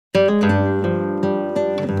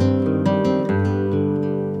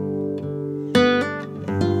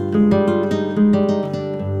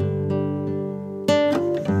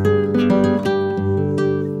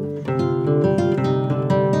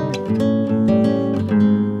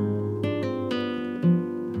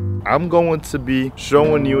I'm going to be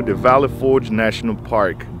showing you the Valley Forge National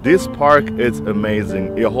Park. This park is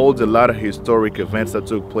amazing. It holds a lot of historic events that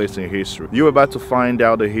took place in history. You're about to find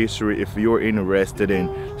out the history if you're interested in.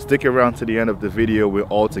 Stick around to the end of the video. We're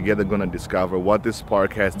all together going to discover what this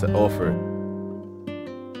park has to offer.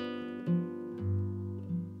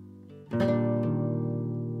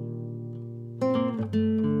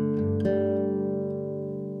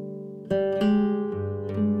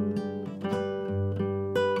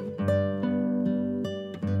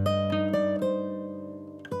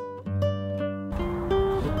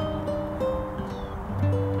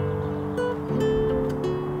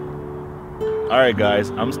 Alright guys,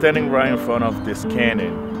 I'm standing right in front of this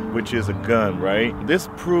cannon, which is a gun, right? This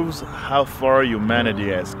proves how far humanity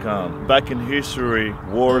has come. Back in history,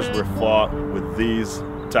 wars were fought with these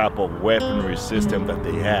type of weaponry system that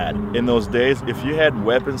they had. In those days, if you had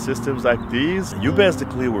weapon systems like these, you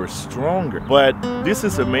basically were stronger. But this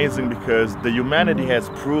is amazing because the humanity has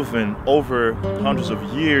proven over hundreds of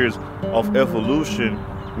years of evolution,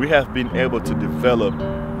 we have been able to develop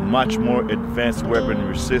much more advanced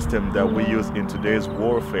weaponry system that we use in today's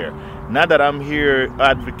warfare. Not that I'm here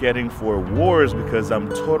advocating for wars, because I'm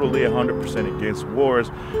totally 100% against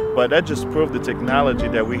wars, but that just proves the technology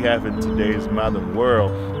that we have in today's modern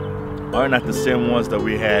world are not the same ones that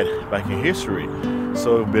we had back in history.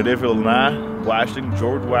 So believe it or not,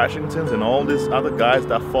 George Washington and all these other guys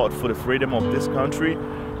that fought for the freedom of this country,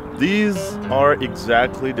 these are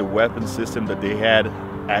exactly the weapon system that they had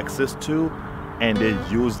access to, and they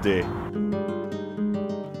used it.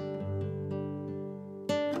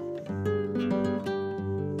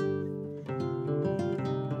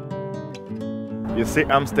 You see,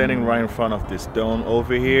 I'm standing right in front of this stone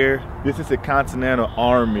over here. This is a Continental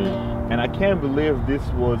Army, and I can't believe this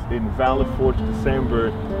was in Valley Forge, December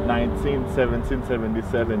 19,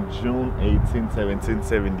 1777, June 18,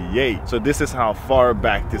 1778. So this is how far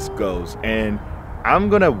back this goes, and I'm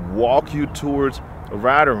gonna walk you towards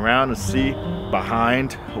right around and see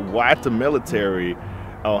behind what the military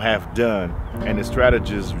have done and the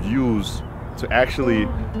strategies used to actually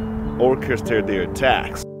orchestrate their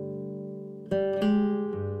attacks.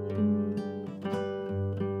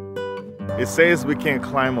 It says we can't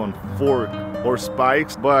climb on fork or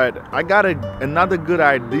spikes, but I got another good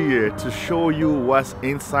idea to show you what's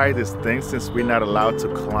inside this thing, since we're not allowed to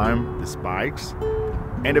climb the spikes.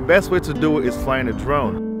 And the best way to do it is flying a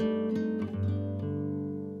drone.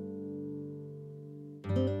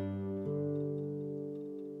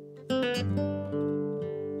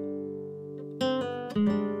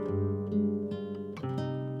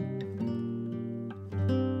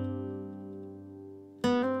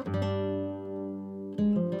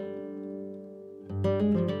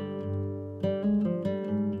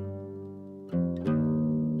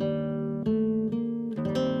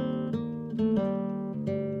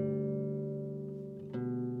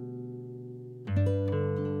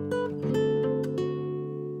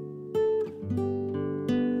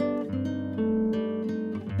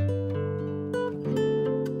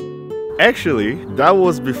 Actually, that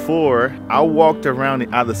was before I walked around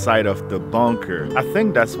the other side of the bunker. I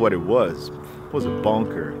think that's what it was. It was a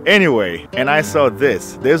bunker. Anyway, and I saw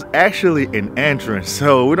this. There's actually an entrance,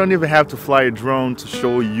 so we don't even have to fly a drone to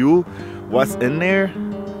show you what's in there.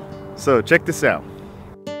 So check this out.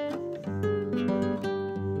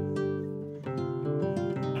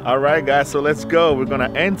 All right, guys, so let's go. We're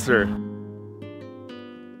gonna enter.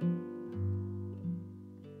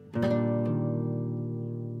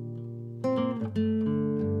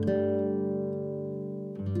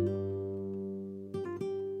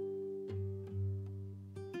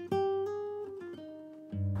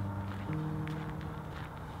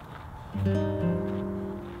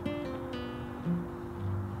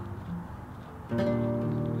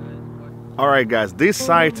 Alright guys, this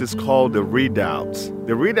site is called the Redoubts.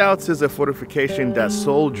 The Redoubts is a fortification that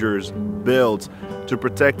soldiers build to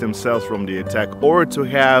protect themselves from the attack or to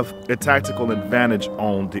have a tactical advantage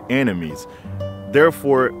on the enemies.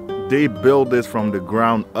 Therefore, they build this from the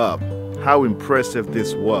ground up. How impressive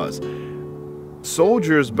this was.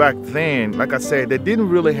 Soldiers back then, like I said, they didn't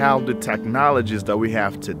really have the technologies that we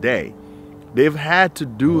have today. They've had to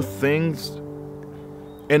do things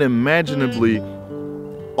unimaginably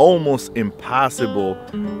almost impossible,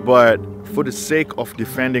 but for the sake of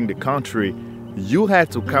defending the country, you had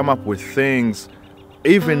to come up with things.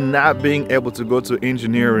 Even not being able to go to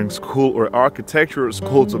engineering school or architectural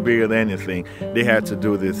school to build anything, they had to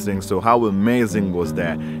do these things. So how amazing was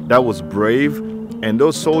that? That was brave, and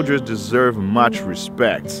those soldiers deserve much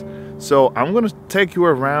respect. So I'm gonna take you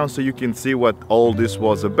around so you can see what all this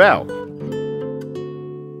was about.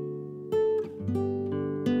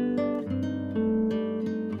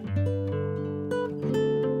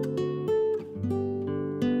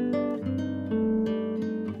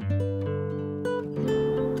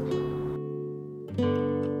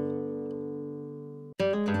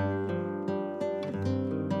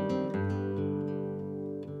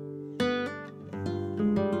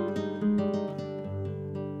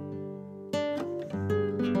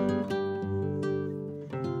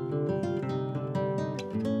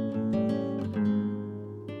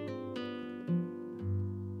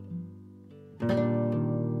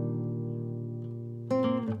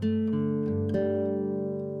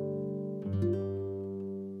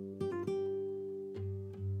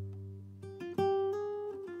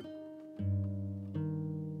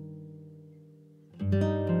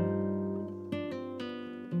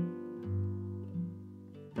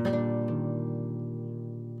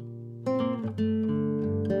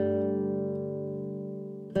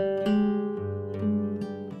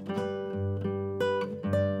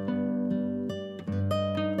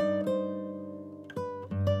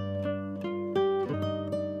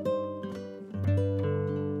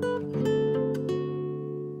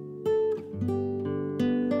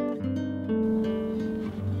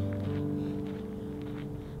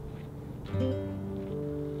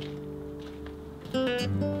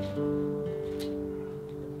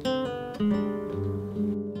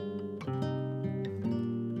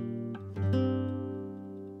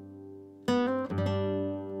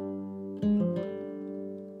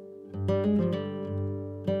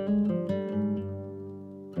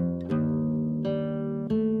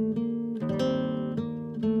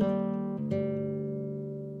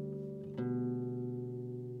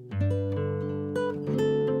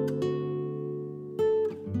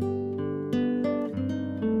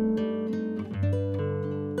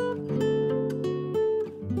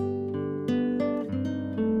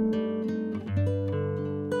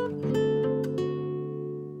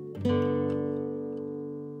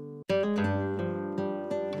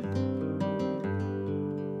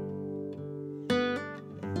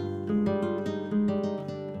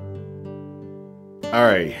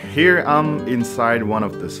 Alright, here I'm inside one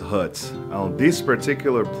of these huts. This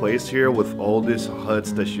particular place here with all these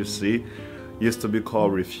huts that you see used to be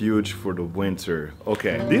called refuge for the winter.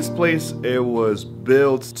 Okay, this place, it was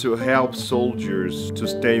built to help soldiers to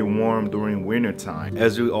stay warm during winter time.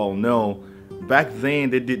 As you all know, back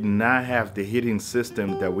then they did not have the heating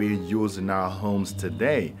system that we use in our homes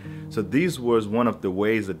today. So this was one of the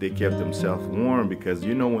ways that they kept themselves warm, because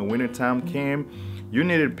you know when wintertime came, you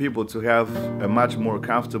needed people to have a much more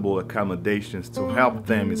comfortable accommodations to help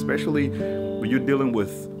them, especially when you're dealing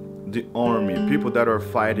with the army, people that are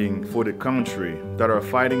fighting for the country, that are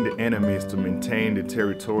fighting the enemies to maintain the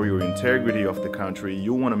territorial integrity of the country.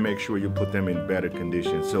 You want to make sure you put them in better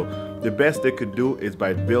conditions. So the best they could do is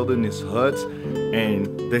by building these huts, and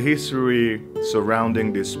the history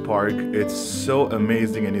surrounding this park, it's so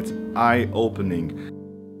amazing and it's eye-opening.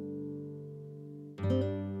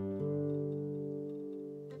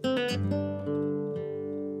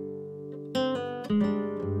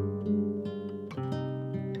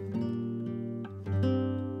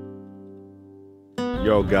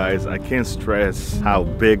 Yo guys, I can't stress how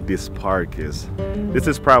big this park is. This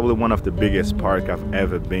is probably one of the biggest parks I've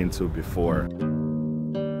ever been to before.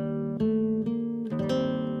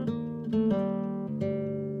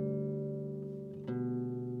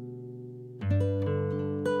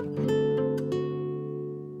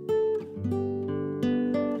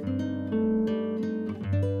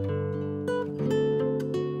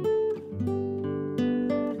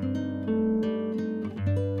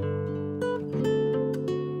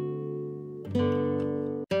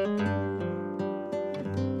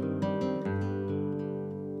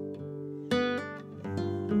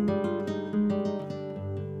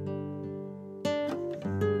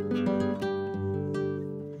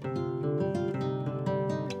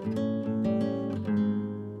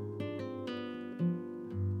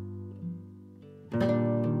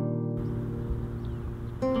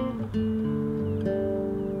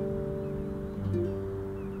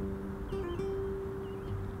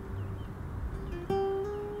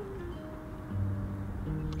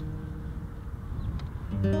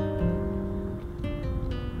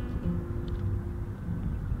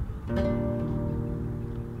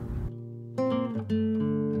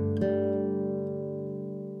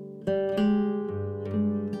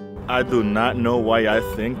 I do not know why I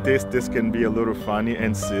think this can be a little funny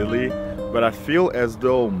and silly, but I feel as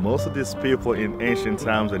though most of these people in ancient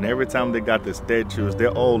times, and every time they got the statues, they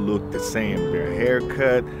all look the same. Their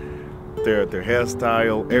haircut, their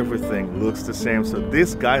hairstyle, everything looks the same. So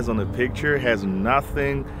this guy's on the picture has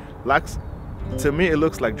nothing like, to me it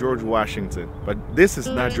looks like George Washington, but this is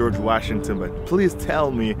not George Washington. But please tell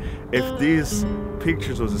me if these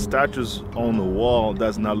pictures or the statues on the wall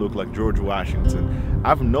does not look like George Washington.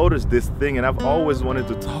 I've noticed this thing and I've always wanted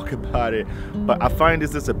to talk about it, but I find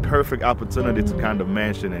this is a perfect opportunity to kind of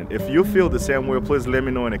mention it. If you feel the same way, please let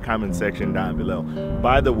me know in the comment section down below.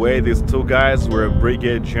 By the way, these two guys were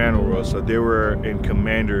brigade generals, so they were in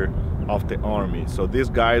commander of the army. So these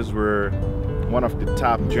guys were one of the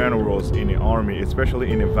top generals in the army,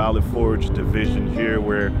 especially in the Valley Forge division here,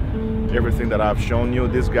 where everything that I've shown you,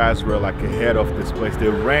 these guys were like ahead of this place. They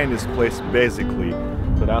ran this place basically.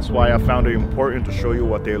 So that's why I found it important to show you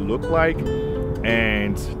what they look like.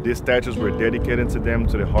 And these statues were dedicated to them,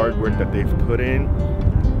 to the hard work that they've put in.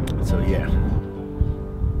 So yeah.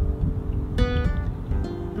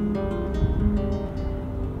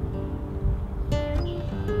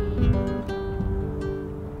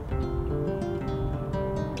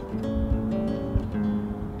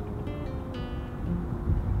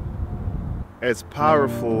 As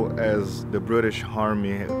powerful as the British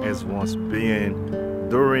Army has once been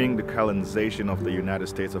during the colonization of the United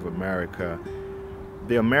States of America,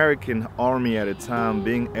 the American Army at the time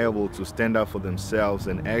being able to stand up for themselves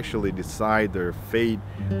and actually decide their fate,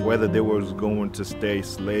 whether they were going to stay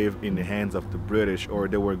slave in the hands of the British or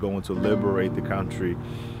they were going to liberate the country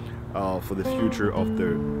for the future of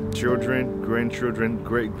their children, grandchildren,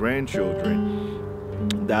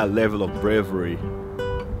 great-grandchildren. That level of bravery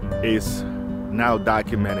is now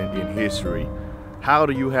documented in history. How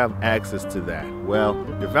do you have access to that? Well,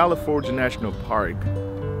 the Valley Forge National Park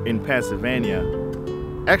in Pennsylvania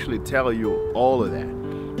actually tell you all of that.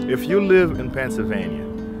 If you live in Pennsylvania,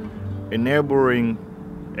 in neighboring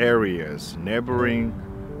areas, neighboring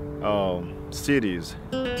cities,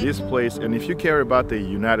 this place, and if you care about the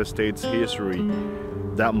United States history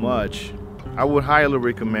that much, I would highly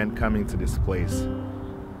recommend coming to this place.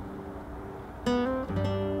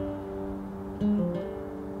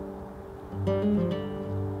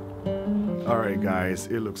 Alright guys,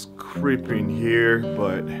 it looks creepy in here,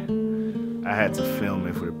 but I had to film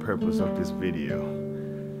it for the purpose of this video,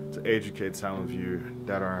 to educate some of you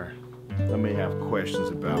that may have questions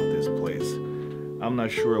about this place. I'm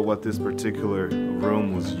not sure what this particular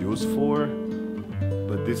room was used for,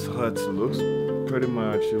 but this hut looks pretty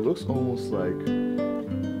much, it looks almost like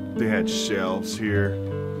they had shelves here.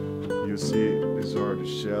 You see, these are the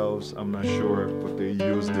shelves. I'm not sure what they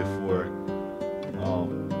used it for,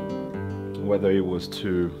 whether it was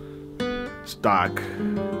to stock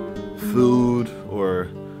food or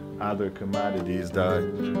other commodities that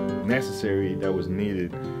necessary that was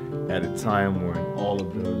needed at a time when all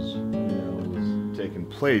of those was taking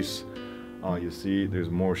place. You see there's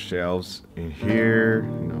more shelves in here,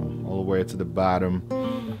 all the way to the bottom.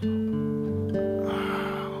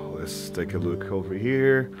 Let's take a look over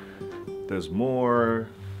here. There's more,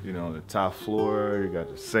 the top floor, you got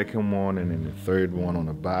the second one and then the third one on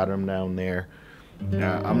the bottom down there.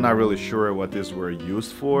 Now, I'm not really sure what these were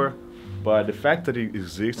used for, but the fact that it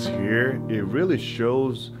exists here, it really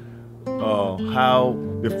shows how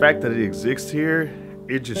the fact that it exists here,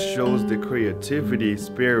 it just shows the creativity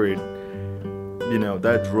spirit,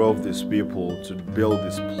 that drove these people to build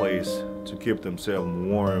this place to keep themselves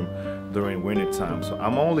warm during winter time. So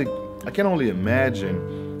I can only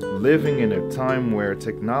imagine living in a time where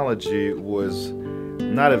technology was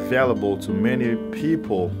not available to many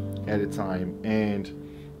people at a time, and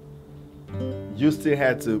you still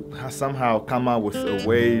had to somehow come up with a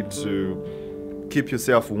way to keep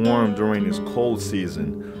yourself warm during this cold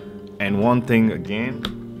season. And one thing again,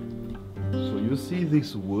 so you see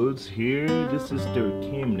these woods here, this is their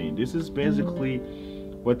chimney. This is basically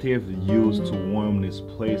what they have used to warm this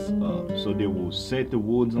place up. So they will set the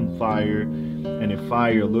woods on fire, and the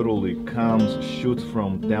fire literally shoots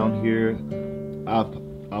from down here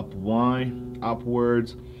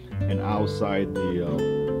upwards and outside the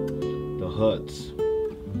huts.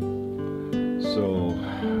 So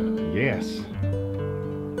yes.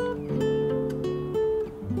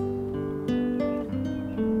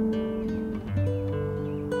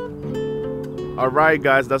 Alright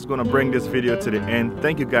guys, that's gonna bring this video to the end.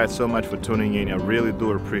 Thank you guys so much for tuning in. I really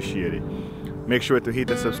do appreciate it. Make sure to hit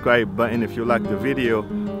the subscribe button if you like the video.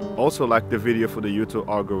 Also like the video for the YouTube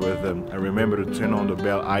algorithm, and remember to turn on the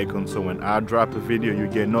bell icon so when I drop a video you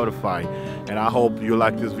get notified. And I hope you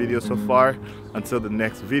like this video so far. Until the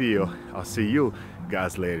next video, I'll see you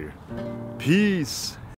guys later. Peace.